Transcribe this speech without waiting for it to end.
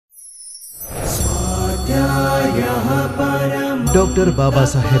Doctor Baba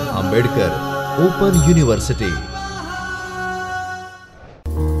Saheb Ambedkar open university.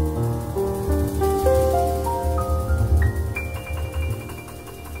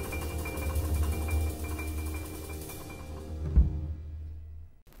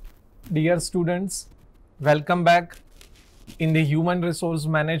 Dear students, welcome back in the Human Resource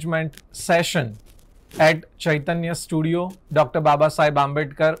Management session at Chaitanya Studio, Dr. Baba Saheb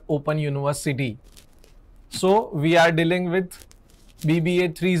Ambedkar Open University. So, we are dealing with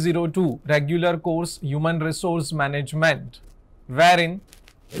BBA 302 regular course Human Resource Management, wherein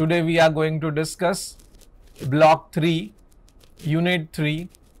today we are going to discuss Block 3, Unit 3,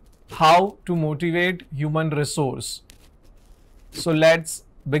 how to motivate human resource. So, let's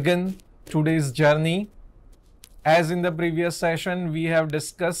begin today's journey. As in the previous session, we have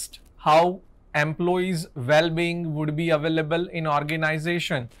discussed how employees' well-being would be available in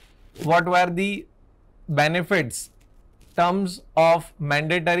organization. What were the benefits, terms of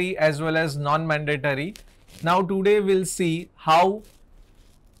mandatory as well as non-mandatory. Now today we'll see how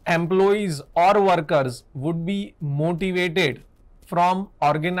employees or workers would be motivated from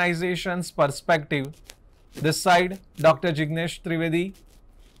organization's perspective. This side, Dr. Jignesh Trivedi,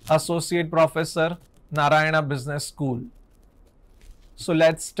 Associate Professor, Narayana Business School. So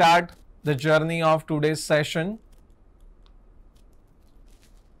let's start the journey of today's session.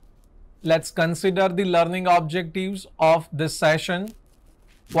 Let's consider the learning objectives of this session.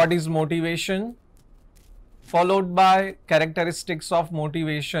 What is motivation? Followed by characteristics of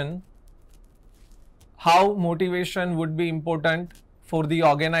motivation. How motivation would be important for the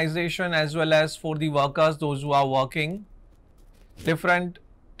organization as well as for the workers, those who are working. Different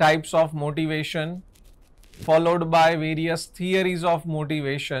types of motivation, followed by various theories of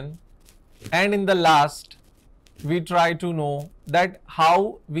motivation, and in the last we try to know that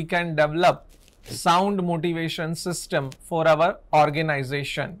how we can develop sound motivation system for our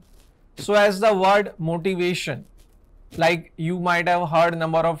organization. So as the word motivation, like you might have heard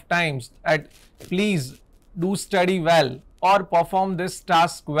number of times that please do study well or perform this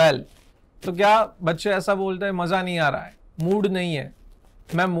task well, तो क्या बच्चे ऐसा बोलते हैं मजा नहीं आ रहा है, मूड नहीं है,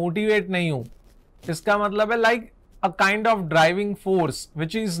 मैं मोटिवेट नहीं हूं, इसका मतलब है like a kind of driving force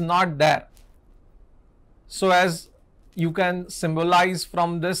which is not there. So as you can symbolize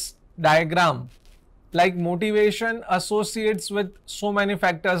from this diagram, like motivation associates with so many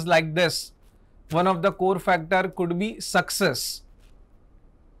factors like this. One of the core factor could be success.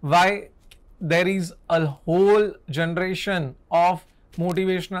 Why? There is a whole generation of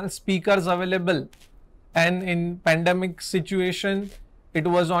motivational speakers available, and in pandemic situation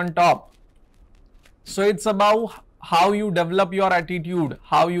it was on top. So it's about how you develop your attitude,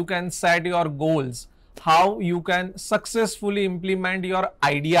 how you can set your goals, how you can successfully implement your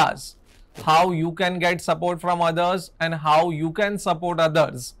ideas, how you can get support from others, and how you can support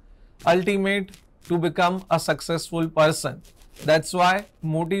others, ultimate to become a successful person. That's why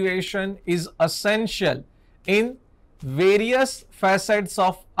motivation is essential in various facets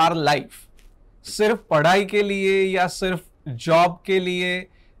of our life. सिर्फ पढ़ाई के लिए या सिर्फ job के लिए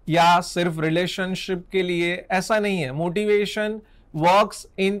या सिर्फ रिलेशनशिप के लिए ऐसा नहीं है. Motivation works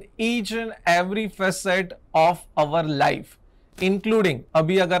in each and every facet of our life, including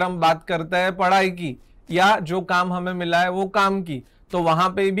अभी अगर हम बात करते हैं पढ़ाई की या जो काम हमें मिला है वो काम की, तो वहां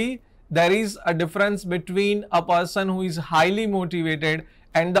पे भी there is a difference between a person who is highly motivated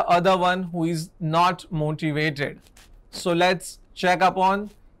and the other one who is not motivated. So let's check upon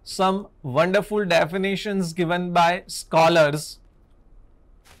some wonderful definitions given by scholars.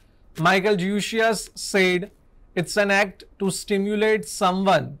 Michael Jusius said, it's an act to stimulate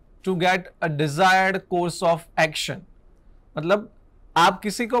someone to get a desired course of action. मतलब आप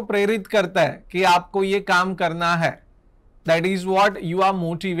किसी को प्रेरित करता है कि आपको ये काम करना है. That is what you are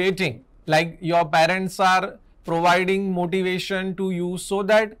motivating. Like your parents are providing motivation to you so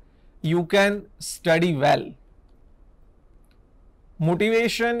that you can study well.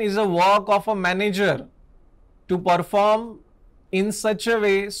 Motivation is a work of a manager to perform in such a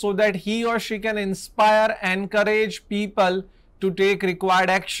way so that he or she can inspire and encourage people to take required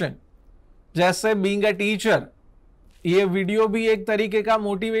action. जैसे being a teacher, ये video भी एक तरीके का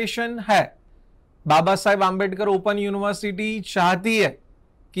motivation है. Baba Saheb Ambedkar open university चाहती है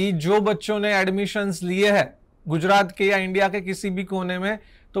कि जो बच्चों ने एडमिशन्स लिए हैं गुजरात के या इंडिया के किसी भी कोने में,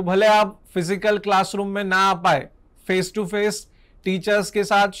 तो भले आप फिजिकल क्लासरूम में ना आ पाए, फेस टू फेस टीचर्स के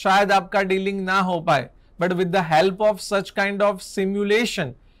साथ शायद आपका डीलिंग ना हो पाए, but with the help of such kind of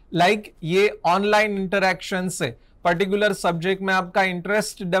simulation, like ये ऑनलाइन इंटरेक्शन से पर्टिकुलर सब्जेक्ट में आपका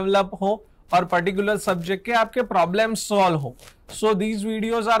इंटरेस्ट डेवलप हो और पर्टिकुलर सब्जेक्ट के आपके प्रॉब्लम सॉल्व हो. So these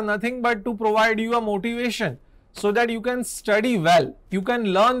videos are nothing but to provide you a motivation so that you can study well, you can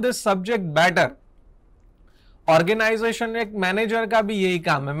learn this subject better. Organization में एक manager का भी यही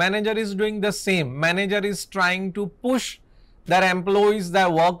काम है. Manager is doing the same. Manager is trying to push their employees,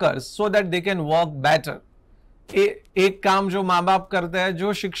 their workers so that they can work better. एक काम जो माँ बाप करते हैं,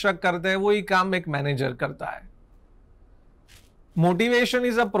 जो शिक्षक करते हैं, वही काम एक मैनेजर करता है.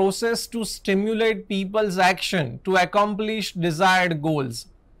 Motivation is a process to stimulate people's action to accomplish desired goals.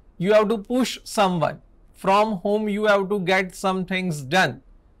 You have to push someone. From whom you have to get some things done.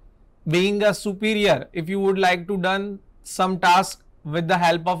 Being a superior, if you would like to done some task with the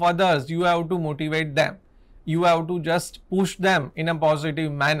help of others, you have to motivate them. You have to just push them in a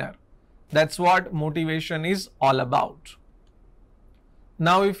positive manner. That's what motivation is all about.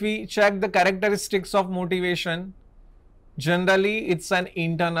 Now, if we check the characteristics of motivation, generally it's an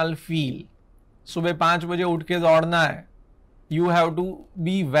internal feel. सुबह 5 बजे उठ के दौड़ना है. You have to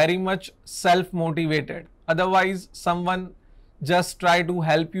be very much self-motivated. Otherwise, someone just try to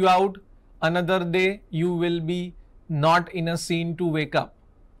help you out. Another day, you will be not in a scene to wake up.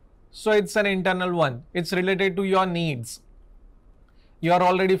 So it's an internal one. It's related to your needs. You are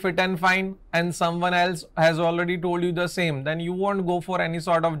already fit and fine and someone else has already told you the same. Then you won't go for any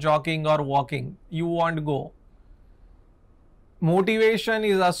sort of jogging or walking. You won't go.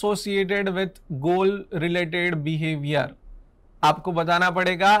 Motivation is associated with goal-related behavior. आपको बताना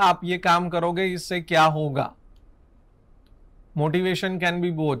पड़ेगा आप ये काम करोगे इससे क्या होगा. Motivation can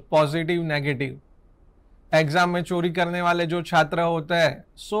be both positive negative. Exam में चोरी करने वाले जो छात्र होते हैं,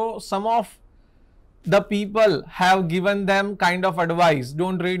 सो सम of the people have given them kind of advice,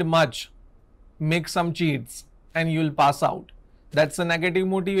 don't read much, make some cheats and you will pass out. That's a negative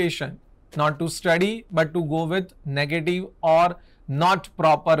motivation. Not to study but to go with negative और not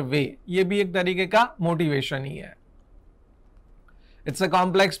proper way. ये भी एक तरीके का motivation ही है. It's a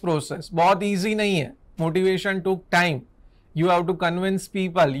complex process. बहुत easy नहीं है. Motivation took time. You have to convince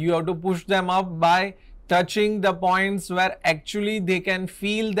people. You have to push them up by touching the points where actually they can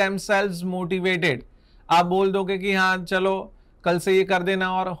feel themselves motivated. आप बोल दोगे कि हाँ चलो कल से ये कर देना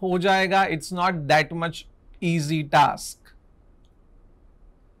और हो जाएगा. It's not that much easy task.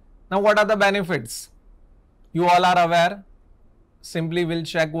 Now what are the benefits? You all are aware. Simply we'll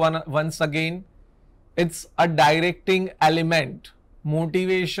check once again. It's a directing element.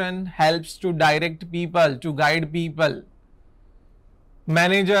 Motivation helps to direct people, to guide people.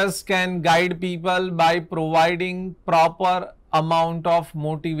 Managers can guide people by providing proper amount of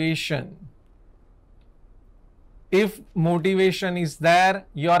motivation. If motivation is there,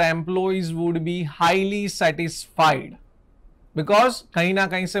 your employees would be highly satisfied. Because कहीं ना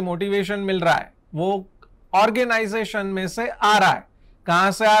कहीं से motivation मिल रहा है. वो organization में से आ रहा है.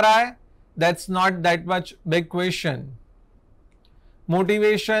 कहाँ से आ रहा है? That's not that much big question.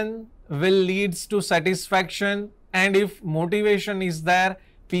 Motivation will leads to satisfaction, and if motivation is there,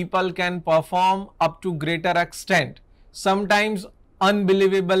 people can perform up to greater extent, sometimes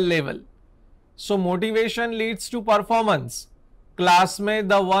unbelievable level. So motivation leads to performance. Class में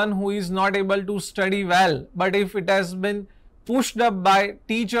the one who is not able to study well, but if it has been pushed up by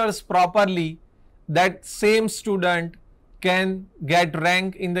teachers properly, that same student can get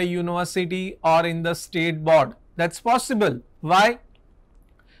rank in the university or in the state board. That's possible. Why?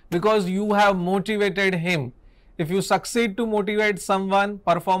 Because you have motivated him. If you succeed to motivate someone,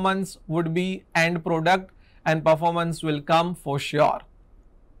 performance would be end product and performance will come for sure.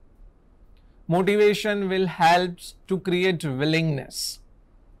 Motivation will help to create willingness.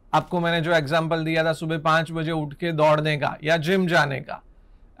 आपको मैंने जो example दिया था सुबह 5 बजे उठ के दौड़ने का या जिम जाने का,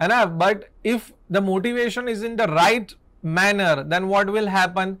 है ना. But if the motivation is in the right manner, then what will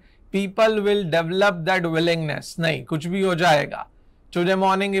happen? People will develop that willingness. नहीं, कुछ भी हो जाएगा. Today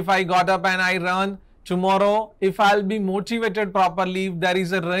morning, if I got up and I run, tomorrow, if I'll be motivated properly, if there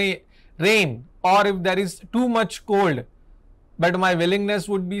is a rain or if there is too much cold, but my willingness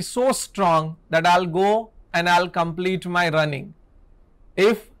would be so strong that I'll go and I'll complete my running.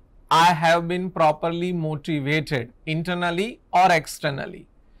 If I have been properly motivated internally or externally.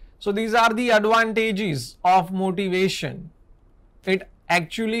 So these are the advantages of motivation. It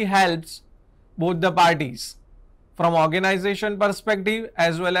actually helps both the parties. From organization perspective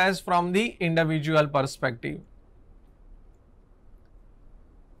as well as from the individual perspective.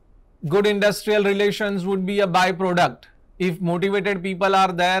 Good industrial relations would be a byproduct. If motivated people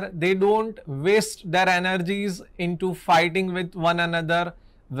are there, they don't waste their energies into fighting with one another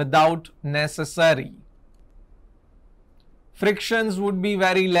without necessary. Frictions would be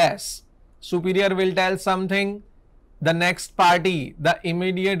very less. Superior will tell something, the next party, the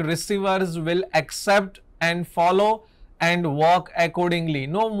immediate receivers will accept and follow and work accordingly.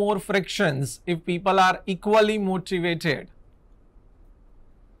 No more frictions if people are equally motivated.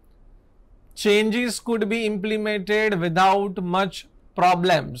 Changes could be implemented without much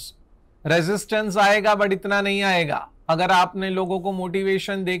problems. Resistance आएगा but इतना नहीं आएगा. अगर आपने लोगों को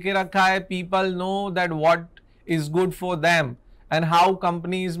motivation दे के रखा है, people know that what is good for them and how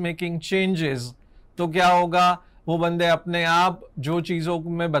company is making changes, तो क्या होगा, वो बंदे अपने आप जो चीजों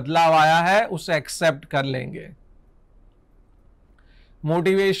में बदलाव आया है उसे एक्सेप्ट कर लेंगे.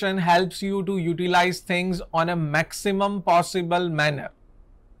 Motivation helps you to utilize things on a maximum possible manner.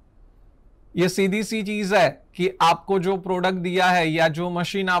 ये सीधी सी चीज है कि आपको जो प्रोडक्ट दिया है या जो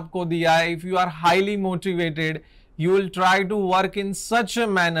मशीन आपको दिया है, if you are highly motivated, you will try to work in such a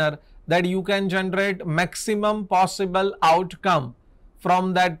manner that you can generate maximum possible outcome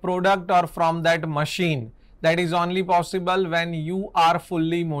from that product or from that machine. That is only possible when you are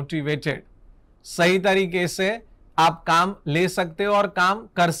fully motivated. सही तरीके से आप काम ले सकते हो और काम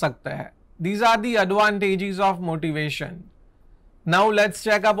कर सकते हैं. These are the advantages of motivation. Now let's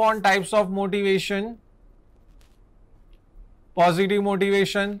check upon types of motivation. Positive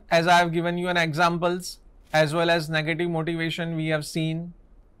motivation, as I have given you an examples, as well as negative motivation we have seen.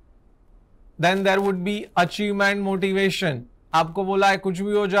 Then there would be achievement motivation. आपको बोला है कुछ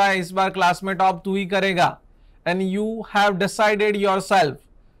भी हो जाए इस बार class में top तू ही करेगा, and you have decided yourself,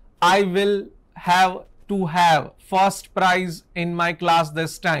 I will have to have first prize in my class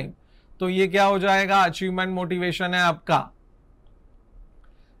this time. तो ये क्या हो जाएगा, achievement motivation है आपका.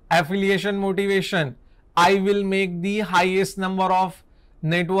 Affiliation motivation, I will make the highest number of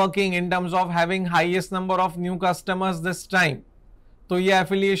networking in terms of having highest number of new customers this time. तो ये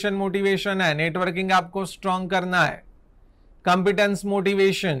affiliation motivation है, networking आपको strong करना है. Competence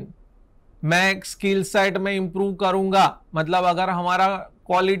motivation, मैं स्किल सेट में इंप्रूव करूंगा, मतलब अगर हमारा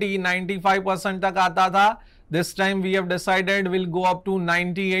क्वालिटी 95% तक आता था, this time we have decided will go up to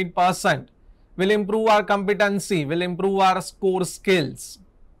 98%, will improve our competency, will improve our score skills.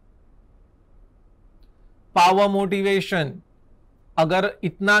 Power motivation, अगर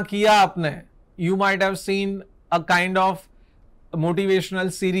इतना किया आपने, you might have seen a kind of motivational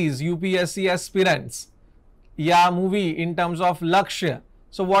series UPSC aspirants या movie in terms of लक्ष्य.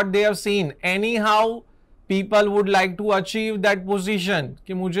 So what they have seen, anyhow people would like to achieve that position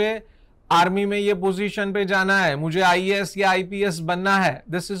कि मुझे army में ये पोजीशन पे जाना है, मुझे IAS या IPS बनना है.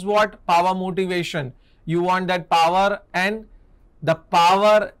 This is what power motivation. You want that power and the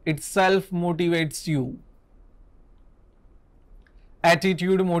power itself motivates you.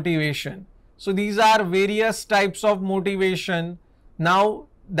 Attitude motivation. So these are various types of motivation. Now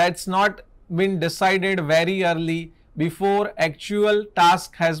that's not been decided very early before actual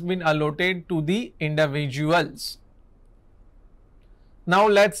task has been allotted to the individuals. Now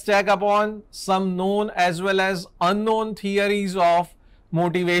let's check upon some known as well as unknown theories of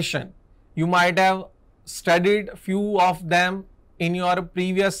motivation. You might have studied few of them in your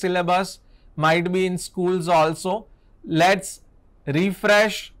previous syllabus, might be in schools also. Let's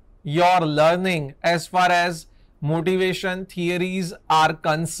refresh your learning as far as motivation theories are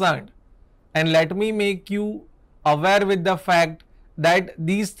concerned. And let me make you aware with the fact that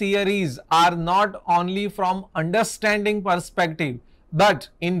these theories are not only from understanding perspective, but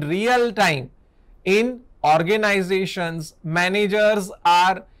in real time in organizations, managers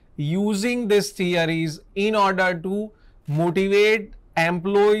are using these theories in order to motivate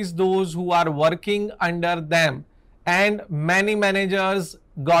employees, those who are working under them, and many managers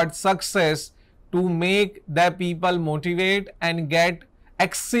got success to make their people motivate and get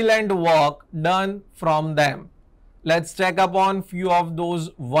excellent work done from them. Let's check upon few of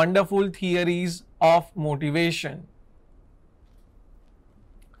those wonderful theories of motivation.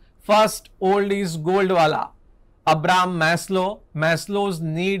 First, old is gold wala. Abraham Maslow, Maslow's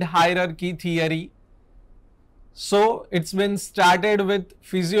need hierarchy theory. So it's been started with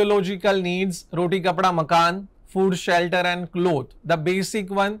physiological needs, roti kapda makan, food, shelter and cloth. The basic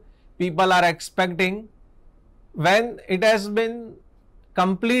one people are expecting. When it has been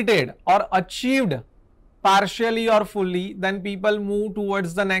completed or achieved partially or fully, then people move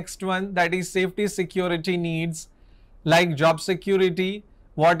towards the next one, that is safety security needs, like job security,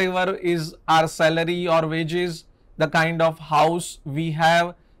 whatever is our salary or wages, the kind of house we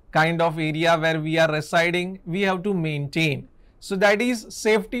have, kind of area where we are residing, we have to maintain. So that is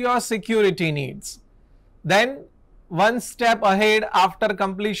safety or security needs. Then one step ahead, after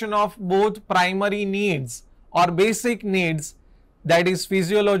completion of both primary needs or basic needs, that is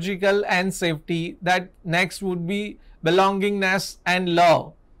physiological and safety, that next would be belongingness and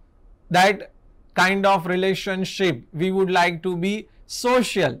love. That kind of relationship. We would like to be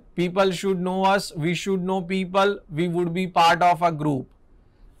social. People should know us. We should know people. We would be part of a group.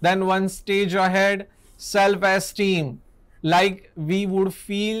 Then one stage ahead, self-esteem. Like we would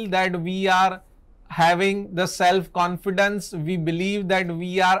feel that we are having the self-confidence. We believe that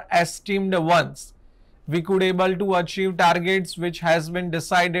we are esteemed ones. We could able to achieve targets which has been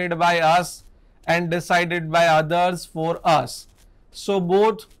decided by us and decided by others for us. So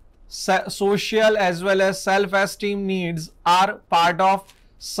both social as well as self-esteem needs are part of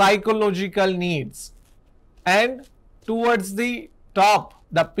psychological needs. And towards the top,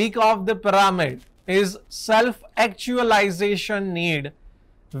 the peak of the pyramid is self-actualization need.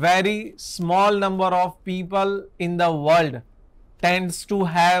 Very small number of people in the world tends to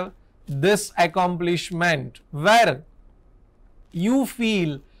have this accomplishment, where you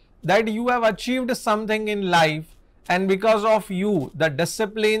feel that you have achieved something in life, and because of you, the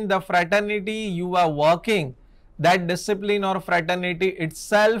discipline, the fraternity you are working, that discipline or fraternity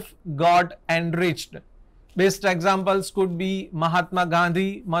itself got enriched. Best examples could be Mahatma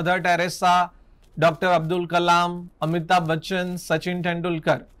Gandhi, Mother Teresa, Dr. Abdul Kalam, Amitabh Bachchan, Sachin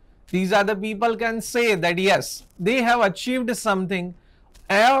Tendulkar. These are the people can say that yes, they have achieved something,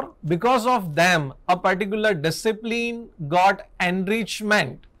 or because of them a particular discipline got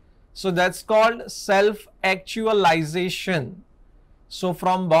enrichment. So that's called self-actualization. So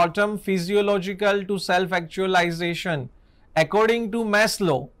from bottom physiological to self-actualization, according to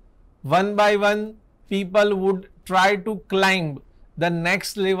Maslow, one by one people would try to climb the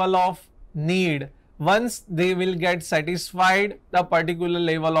next level of need. Once they will get satisfied the particular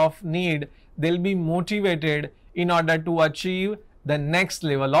level of need, they'll be motivated in order to achieve the next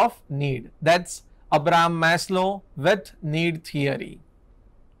level of need. That's Abraham Maslow with need theory.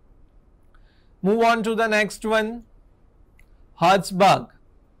 Move on to the next one. Hertzberg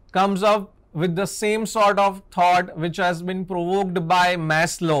comes up with the same sort of thought which has been provoked by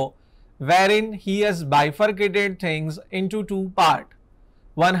Maslow, wherein he has bifurcated things into two parts.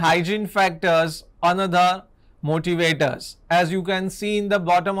 One, hygiene factors, another motivators. As you can see in the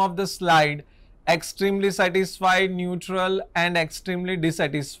bottom of the slide, extremely satisfied, neutral and extremely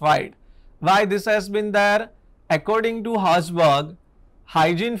dissatisfied. Why this has been there? According to Hertzberg,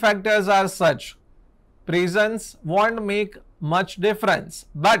 hygiene factors are such: presence won't make much difference,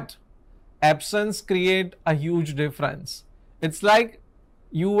 but absence create a huge difference. It's like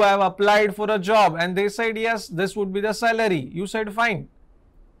you have applied for a job and they said yes, this would be the salary. You said fine.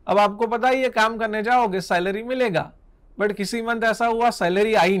 अब आपको पता ही है काम करने जाओगे salary मिलेगा, but किसी month ऐसा हुआ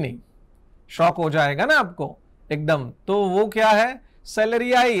सैलरी आई नहीं, शॉक हो जाएगा ना आपको एकदम. तो वो क्या है,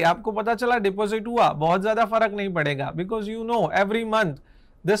 सैलरी आई, आपको पता चला डिपॉजिट हुआ, बहुत ज्यादा फर्क नहीं पड़ेगा, because you know every month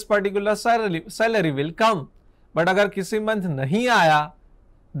this particular salary will come. But अगर किसी मंथ नहीं आया,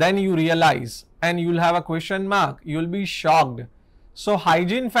 then you realize and you'll have a question mark, you'll be shocked. So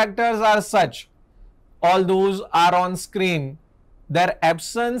hygiene factors are such, all those are on screen, their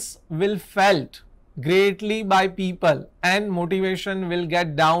absence will felt greatly by people and motivation will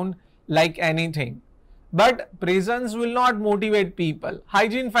get down like anything. But presence will not motivate people.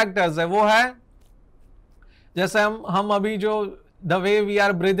 Hygiene factors है वो है जैसे हम अभी जो the way we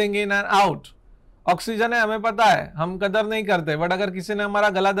are breathing in and out, oxygen है हमें पता है, हम कदर नहीं करते, बट अगर किसी ने हमारा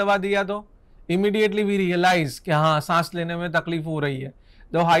गला दबा दिया तो इमीडिएटली वी रियलाइज कि हाँ सांस लेने में तकलीफ हो रही है,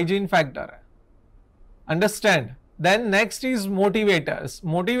 जो हाइजीन फैक्टर है. Understand. Then next is motivators.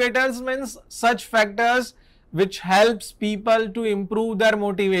 Motivators means such factors which helps people to improve their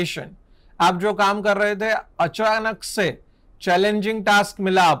motivation. आप जो काम कर रहे थे, अचानक से चैलेंजिंग टास्क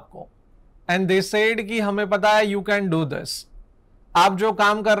मिला आपको एंड दे सेड कि हमें पता है यू कैन डू दिस. आप जो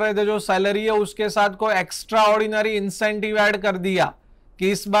काम कर रहे थे, जो सैलरी है उसके साथ कोई एक्स्ट्रा ऑर्डिनरी इंसेंटिव ऐड कर दिया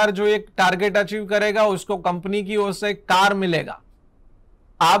कि इस बार जो एक टारगेट अचीव करेगा उसको कंपनी की ओर से कार मिलेगा.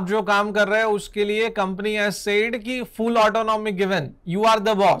 आप जो काम कर रहे हैं उसके लिए कंपनी हैज सेड कि full autonomy given, you are the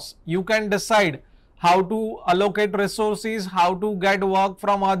boss, you can decide how to allocate resources, how to get work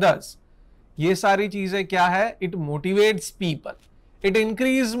from others. ये सारी चीजें क्या है, it motivates people, it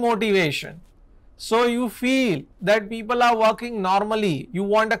increase motivation. So you feel that people are working normally, you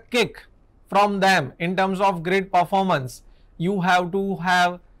want a kick from them in terms of great performance. You have to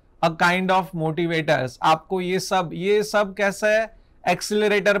have a kind of motivators. आपको ये सब कैसे है,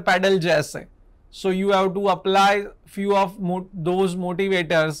 accelerator pedal जैसे. So you have to apply few of those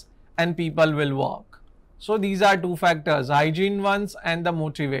motivators and people will work. So these are two factors, hygiene ones and the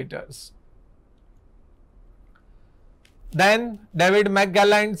motivators. Then David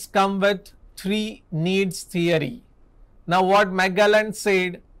McGallant come with 3 needs theory. Now what McGallant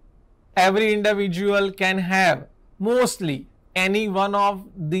said, every individual can have mostly any one of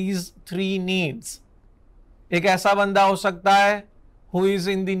these three needs. एक ऐसा बंदा हो सकता है who is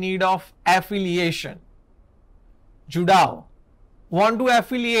in the need of affiliation, जुड़ाव, want to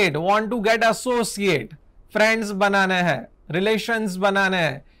affiliate, want to get associate, friends बनाने हैं, relations बनाने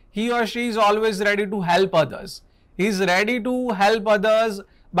हैं. He or she is always ready to help others. He is ready to help others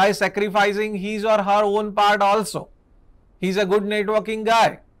by sacrificing his or her own part also. He is a good networking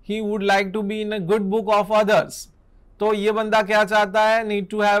guy. He would like to be in a good book of others. तो ये बंदा क्या चाहता है? Need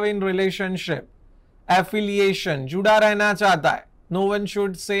to have in relationship, affiliation, जुड़ा रहना चाहता है. No one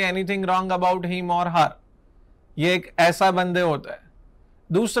should say anything wrong about him or her. ये एक ऐसा बंदे होता है.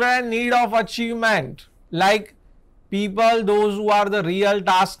 दूसरा है need of achievement, like people those who are the real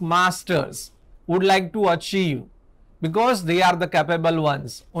task masters would like to achieve because they are the capable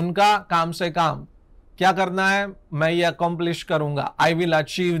ones. उनका काम से काम क्या करना है? मैं ये accomplish करूंगा. I will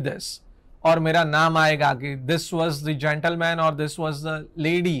achieve this. और मेरा नाम आएगा कि this was the gentleman or this was the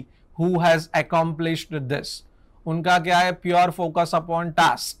lady who has accomplished this. उनका क्या है? Pure focus upon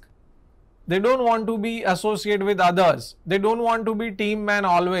task. They don't want to be associated with others. They don't want to be team man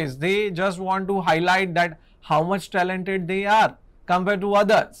always. They just want to highlight that how much talented they are compared to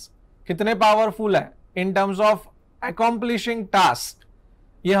others. कितने powerful है in terms of accomplishing task.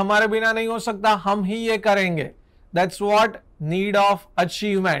 ये हमारे बिना नहीं हो सकता, हम ही ये करेंगे. That's what need of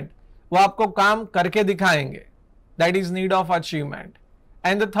achievement. वो आपको काम करके दिखाएंगे. That is need of achievement.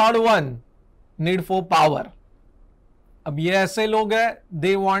 And the third one, need for power. अब ये ऐसे लोग हैं,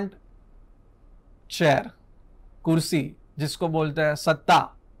 they want chair, कुर्सी जिसको बोलते हैं सत्ता.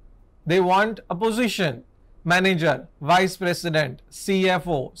 They want a position, manager, vice president,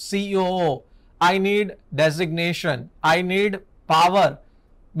 CFO, COO. I need designation. I need power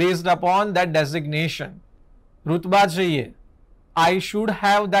based upon that designation. रुतबा चाहिए. I should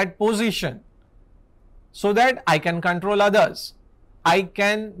have that position so that I can control others. I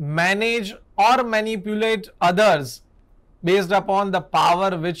can manage or manipulate others based upon the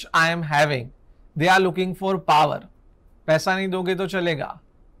power which I am having. They are looking for power. पैसा नहीं दोगे तो चलेगा,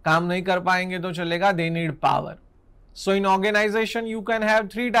 काम नहीं कर पाएंगे तो चलेगा. They need power. So in organization you can have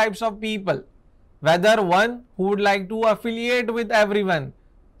three types of people. Whether one who would like to affiliate with everyone,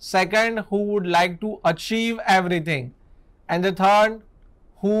 second who would like to achieve everything, and the third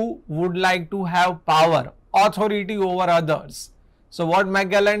who would like to have power, authority over others. So what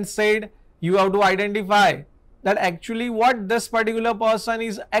Magellan said, you have to identify that actually what this particular person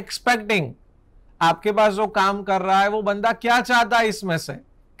is expecting. आपके पास जो काम कर रहा है वो बंदा क्या चाहता है, इसमें से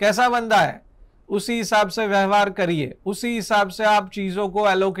कैसा बंदा है, उसी हिसाब से व्यवहार करिए, उसी हिसाब से आप चीजों को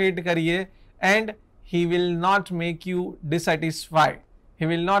एलोकेट करिए. And he will not make you dissatisfied. He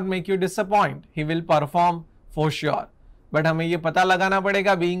will not make you disappoint. He will perform for sure. But हमें ये पता लगाना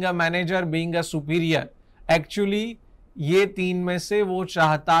पड़ेगा, being a manager, being a superior, actually ये तीन में से वो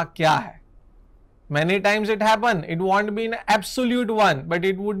चाहता क्या है. Many times it happen. It won't be an absolute one, but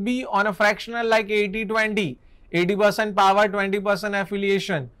it would be on a fractional like 80-20. 80% power, 20%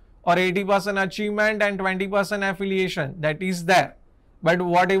 affiliation, or 80% achievement and 20% affiliation. That is there. But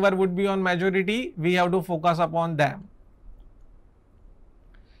whatever would be on majority, we have to focus upon them.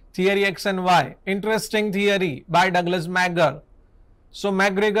 Theory X and Y. Interesting theory by Douglas McGregor. So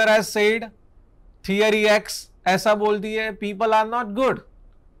McGregor has said, theory X ऐसा बोलती है, people are not good.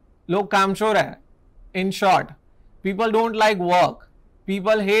 लोग कामचोर है. In short, people don't like work.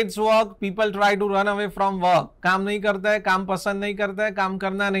 People hates work. People try to run away from work. काम नहीं करता है, काम पसंद नहीं करता है, काम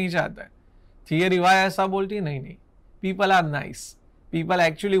करना नहीं चाहता है. Theory Y ऐसा बोलती है, नहीं. People are nice. People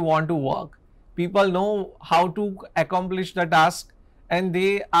actually want to work. People know how to accomplish the task and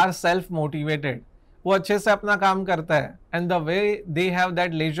they are self-motivated. वो अच्छे से अपना काम करता है. And the way they have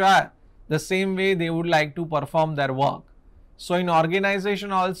that leisure, the same way they would like to perform their work. So in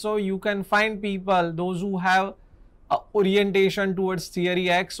organization also you can find people, those who have orientation towards theory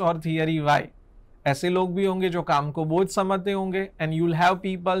X or theory Y. ऐसे लोग भी होंगे जो काम को बहुत समझते होंगे. And you will have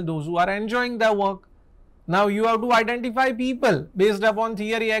people, those who are enjoying their work. Now you have to identify people based upon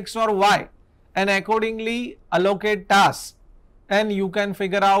theory X or Y and accordingly allocate tasks, and you can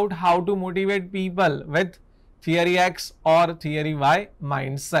figure out how to motivate people with theory X or theory Y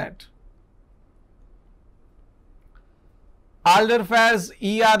mindset. Alderfer's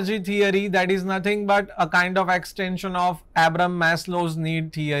ERG theory, that is nothing but a kind of extension of Abraham Maslow's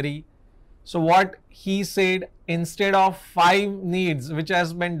need theory. So what he said, instead of 5 needs which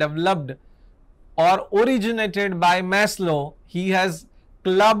has been developed or originated by Maslow, he has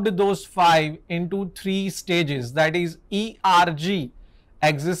clubbed those 5 into 3 stages, that is ERG,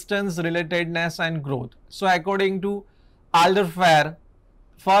 existence, relatedness and growth. So according to Alderfer,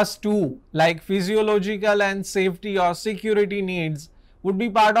 first two like physiological and safety or security needs would be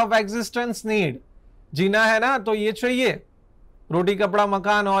part of existence need. जीना है ना तो ये चाहिए, रोटी कपड़ा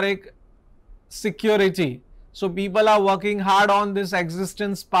मकान और एक security. So people are working hard on this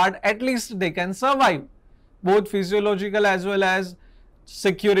existence part, at least they can survive both physiological as well as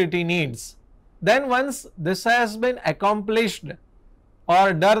security needs. Then once this has been accomplished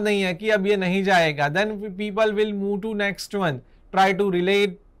और डर नहीं है कि अब ये नहीं जाएगा, then people will move to next one, try to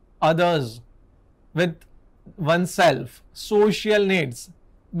relate others with oneself, social needs,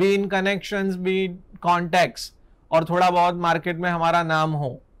 be in connections, be in contacts, और थोड़ा बहुत मार्केट में हमारा नाम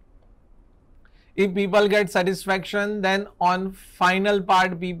हो. If people get satisfaction, then on final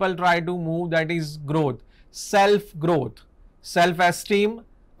part people try to move, that is growth, self-growth, self-esteem,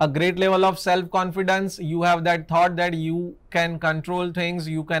 a great level of self-confidence. You have that thought that you can control things,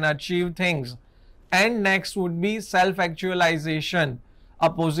 you can achieve things. And next would be self-actualization, a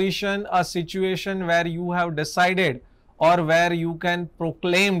position, a situation where you have decided or where you can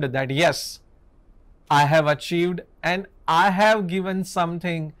proclaimed that yes, I have achieved and I have given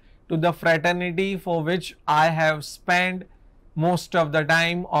something to the fraternity for which I have spent most of the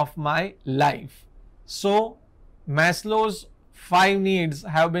time of my life. So Maslow's 5 needs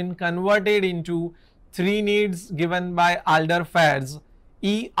have been converted into 3 needs given by Alderfer's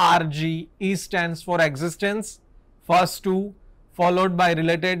ERG. E stands for existence, first 2, followed by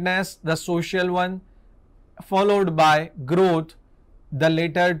relatedness, the social one, followed by growth, the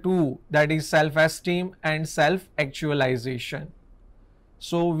later 2, that is self-esteem and self-actualization.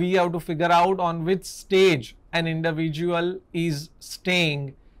 So we have to figure out on which stage an individual is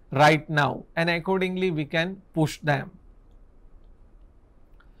staying right now, and accordingly we can push them.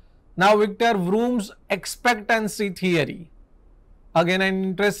 Now Victor Vroom's expectancy theory, again an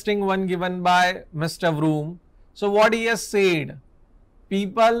interesting one given by Mr. Vroom. So what he has said,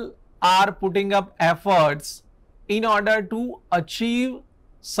 people are putting up efforts in order to achieve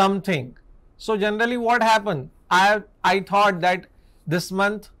something. So generally what happened, I thought that this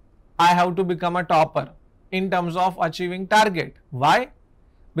month I have to become a topper in terms of achieving target. Why?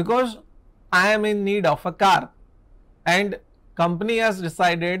 Because I am in need of a car, and company has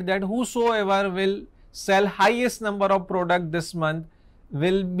decided that whosoever will sell highest number of product this month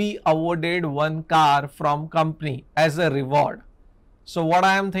will be awarded 1 car from company as a reward. So what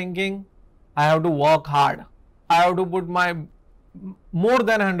I am thinking, I have to work hard, I have to put my more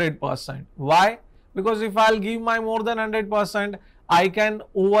than 100%. Why? Because if I'll give my more than 100%, I can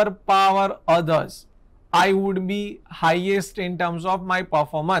overpower others. I would be highest in terms of my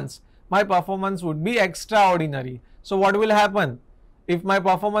performance. My performance would be extraordinary. So what will happen? If my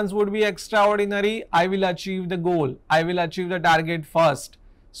performance would be extraordinary, I will achieve the goal. I will achieve the target first.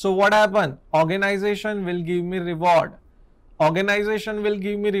 So what happened? Organization will give me reward. Organization will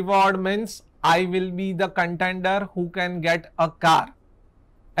give me reward means I will be the contender who can get a car.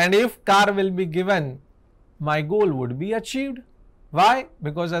 And if car will be given, my goal would be achieved. Why?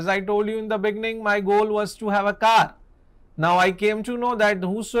 Because as I told you in the beginning, my goal was to have a car. Now I came to know that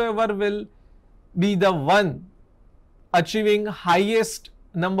whosoever will be the one achieving highest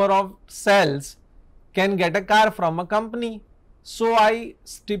number of sales can get a car from a company. So I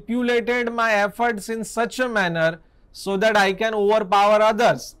stipulated my efforts in such a manner so that I can overpower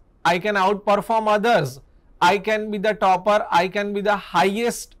others. I can outperform others. I can be the topper. I can be the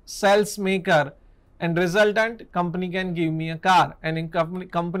highest sales maker. And resultant, company can give me a car, and in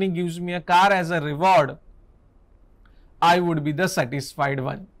company gives me a car as a reward, I would be the satisfied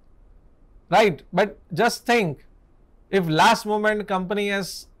one, right? But just think, if last moment company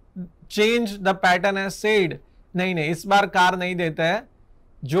has changed the pattern, has said, नहीं इस बार car नहीं देते हैं,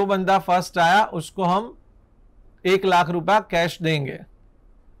 जो बंदा first आया उसको हम 1 लाख रुपया कैश देंगे,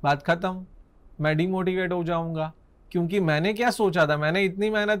 बात खत्म, मैं डिमोटिवेट हो जाऊंगा. क्योंकि मैंने क्या सोचा था, मैंने इतनी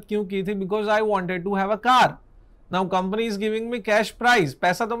मेहनत क्यों की थी, because I wanted to have a car. Now company is giving me cash prize,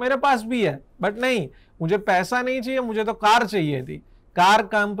 पैसा तो मेरे पास भी है, बट नहीं, मुझे पैसा नहीं चाहिए, मुझे तो कार चाहिए थी. कार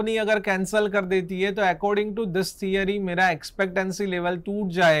कंपनी अगर कैंसिल कर देती है तो अकॉर्डिंग टू दिस थियरी मेरा एक्सपेक्टेंसी लेवल टूट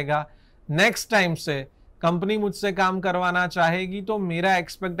जाएगा. नेक्स्ट टाइम से कंपनी मुझसे काम करवाना चाहेगी तो मेरा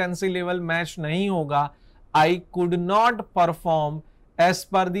एक्सपेक्टेंसी लेवल मैच नहीं होगा. I could not perform as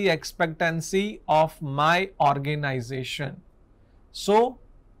per the expectancy of my organization. So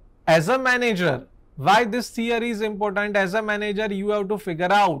as a manager, why this theory is important? As a manager, you have to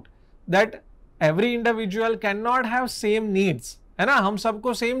figure out that every individual cannot have same needs, है ना, हम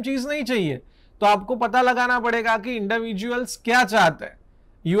सबको same चीज नहीं चाहिए, तो आपको पता लगाना पड़ेगा कि इंडिविजुअल्स क्या चाहते हैं.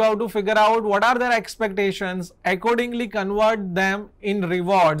 You have to figure out what are their expectations, accordingly convert them in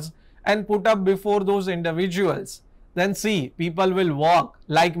rewards and put up before those individuals. then see, people will walk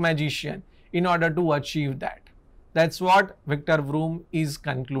like magician in order to achieve that. That's what Victor Vroom is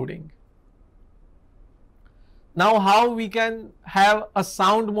concluding. Now, how we can have a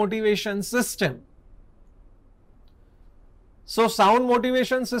sound motivation system? So, sound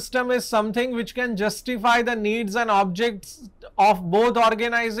motivation system is something which can justify the needs and objects of both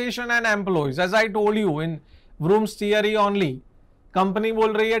organization and employees. As I told you in Vroom's theory only, company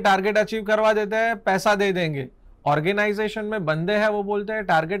बोल रही है target achieve करवा देते हैं, पैसा दे देंगे. Organisation में बंदे हैं, वो बोलते हैं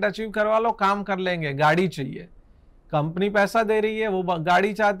टारगेट अचीव करवा लो, काम कर लेंगे, गाड़ी चाहिए. कंपनी पैसा दे रही है, वो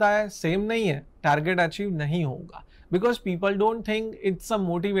गाड़ी चाहता है, सेम नहीं है, टारगेट अचीव नहीं होगा. Because people don't think it's a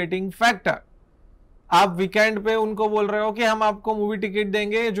motivating factor. आप वीकेंड पे उनको बोल रहे हो कि हम आपको मूवी टिकट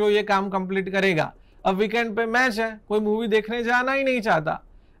देंगे जो ये काम कंप्लीट करेगा. अब वीकेंड पे मैच है, कोई मूवी देखने जाना ही नहीं चाहता.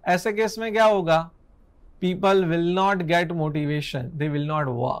 ऐसे केस में क्या होगा? People will not get motivation, they will not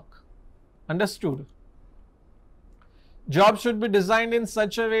work. Understood? Job should be designed in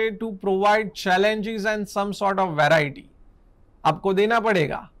such a way to provide challenges and some sort of variety. आपको देना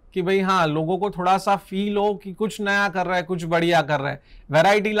पड़ेगा कि भाई हाँ, लोगों को थोड़ा सा फील हो कि कुछ नया कर रहा है, कुछ बढ़िया कर रहा है.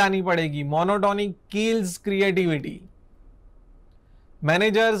 वैरायटी लानी पड़ेगी. Monotony kills creativity.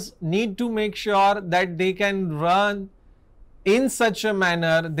 Managers need to make sure that they can run in such a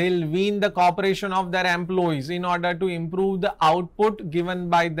manner they'll win the cooperation of their employees in order to improve the output given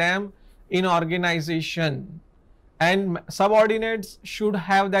by them in organization. And subordinates should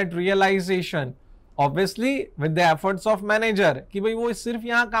have that realization, obviously with the efforts of manager, कि भाई वो सिर्फ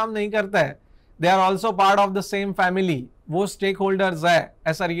यहाँ काम नहीं करता है, they are also part of the same family, वो stakeholders है,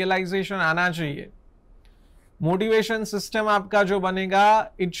 ऐसा realization आना चाहिए. मोटिवेशन सिस्टम आपका जो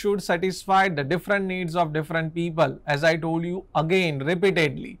बनेगा, it should satisfy the different needs of different people. As I told you again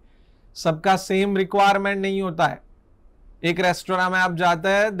repeatedly, सबका सेम रिक्वायरमेंट नहीं होता है. एक रेस्टोरेंट में आप जाते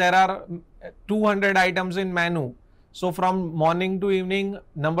हैं, there are 200 items in menu. So from morning to evening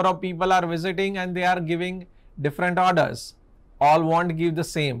number of people are visiting and they are giving different orders. All want give the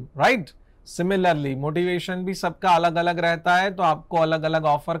same, right? Similarly motivation भी सबका अलग अलग रहता है, तो आपको अलग अलग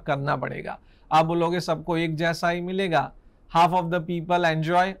ऑफर करना पड़ेगा. आप बोलोगे सबको एक जैसा ही मिलेगा, half of the people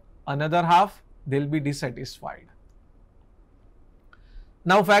enjoy, another half they will be dissatisfied.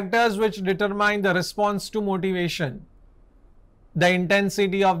 Now factors which determine the response to motivation. The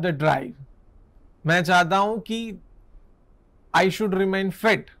intensity of the drive. मैं चाहता हूं कि I should remain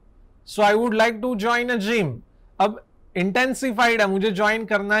fit, so I would like to join a gym. अब intensified है, मुझे join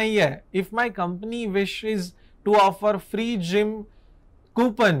करना ही है. If my company wishes to offer free gym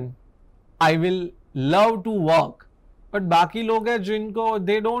coupon, I will love to work. But बाकी लोग हैं जिनको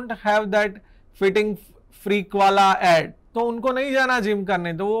they don't have that fitting freak वाला ad, तो उनको नहीं जाना जिम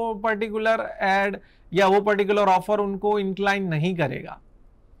करने, तो वो पर्टिकुलर एड या वो पर्टिकुलर ऑफर उनको इंक्लाइन नहीं करेगा.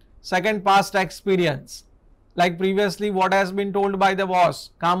 Second, past experience. Like previously what has been told by the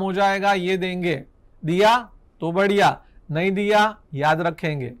boss, काम हो जाएगा, ये देंगे, दिया तो बढ़िया, नहीं दिया याद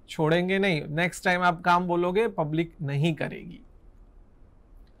रखेंगे, छोड़ेंगे नहीं. नेक्स्ट टाइम आप काम बोलोगे, पब्लिक नहीं करेगी.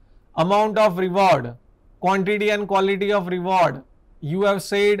 Amount of reward, quantity and quality of reward. You have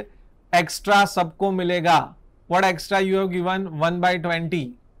said extra सबको मिलेगा. What extra you have given? 1/20.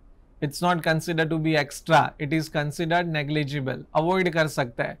 It's not considered to be extra. It is considered negligible. Avoid कर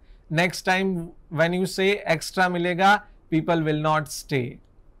सकते हैं. Next time when you say extra मिलेगा, people will not stay.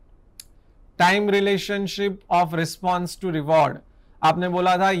 Time relationship of response to reward. आपने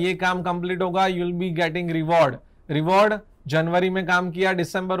बोला था ये काम complete होगा, you will be getting reward. Reward जनवरी में काम किया,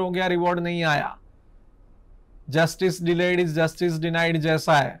 दिसंबर हो गया, रिवॉर्ड नहीं आया. Justice delayed is justice denied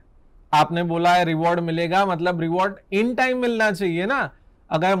जैसा है. आपने बोला है रिवॉर्ड मिलेगा, मतलब रिवॉर्ड इन टाइम मिलना चाहिए ना.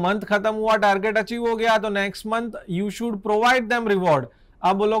 अगर मंथ खत्म हुआ, टारगेट अचीव हो गया, तो next month you should provide them reward.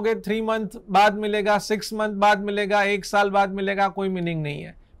 आप बोलोगे 3 मंथ बाद मिलेगा, 6 मंथ बाद मिलेगा, 1 साल बाद मिलेगा, कोई मीनिंग नहीं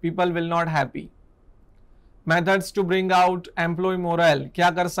है. People will not happy. Methods to bring out employ moral.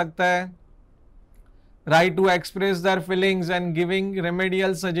 क्या कर सकता है? Right to express their feelings and giving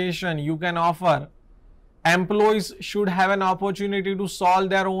remedial suggestion you can offer. Employees should have an opportunity to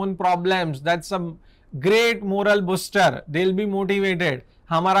solve their own problems. That's a great moral booster. They'll be motivated.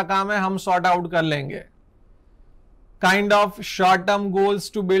 हमारा काम है, हम sort out कर लेंगे. Kind of short-term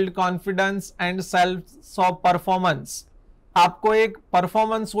goals to build confidence and sense of performance. आपको एक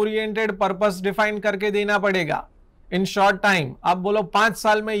performance oriented purpose define करके देना पड़ेगा. इन शॉर्ट टाइम आप बोलो 5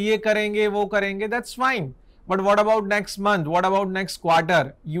 साल में ये करेंगे, वो करेंगे, that's fine. But what about next month, what about next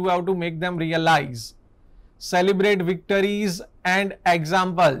quarter? You have to make them realise. Celebrate victories and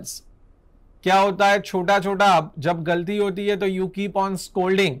examples. क्या होता है, छोटा छोटा जब गलती होती है तो you keep on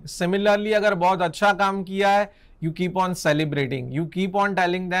scolding. Similarly अगर बहुत अच्छा काम किया है, you keep on celebrating, you keep on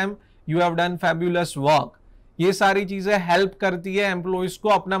telling them you have done fabulous work. ये सारी चीजें हेल्प करती है एम्प्लॉइज को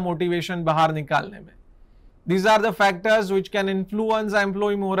अपना मोटिवेशन बाहर निकालने में. These are the factors which can influence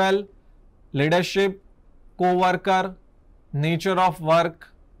employee morale, leadership, co-worker, nature of work,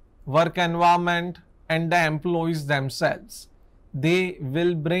 work environment, and the employees themselves. They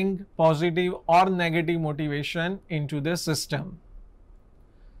will bring positive or negative motivation into the system.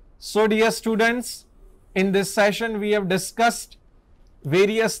 So dear students, in this session we have discussed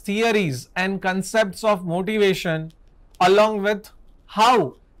various theories and concepts of motivation along with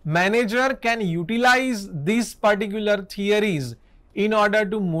how manager can utilize these particular theories in order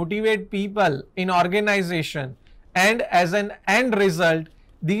to motivate people in organization, and as an end result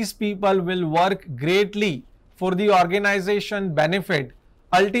these people will work greatly for the organization benefit.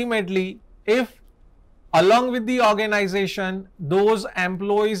 Ultimately, if along with the organization those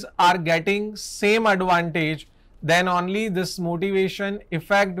employees are getting same advantage, then only this motivation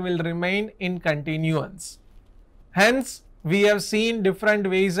effect will remain in continuance. Hence, we have seen different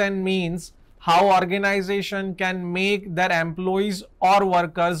ways and means how organization can make their employees or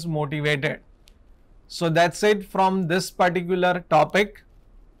workers motivated. So that's it from this particular topic.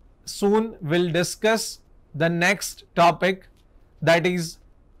 Soon we'll discuss the next topic, that is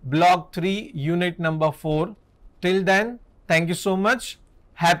Block 3 Unit number 4. Till then, thank you so much.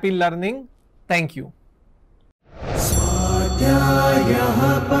 Happy learning. Thank you. स्वाध्यायः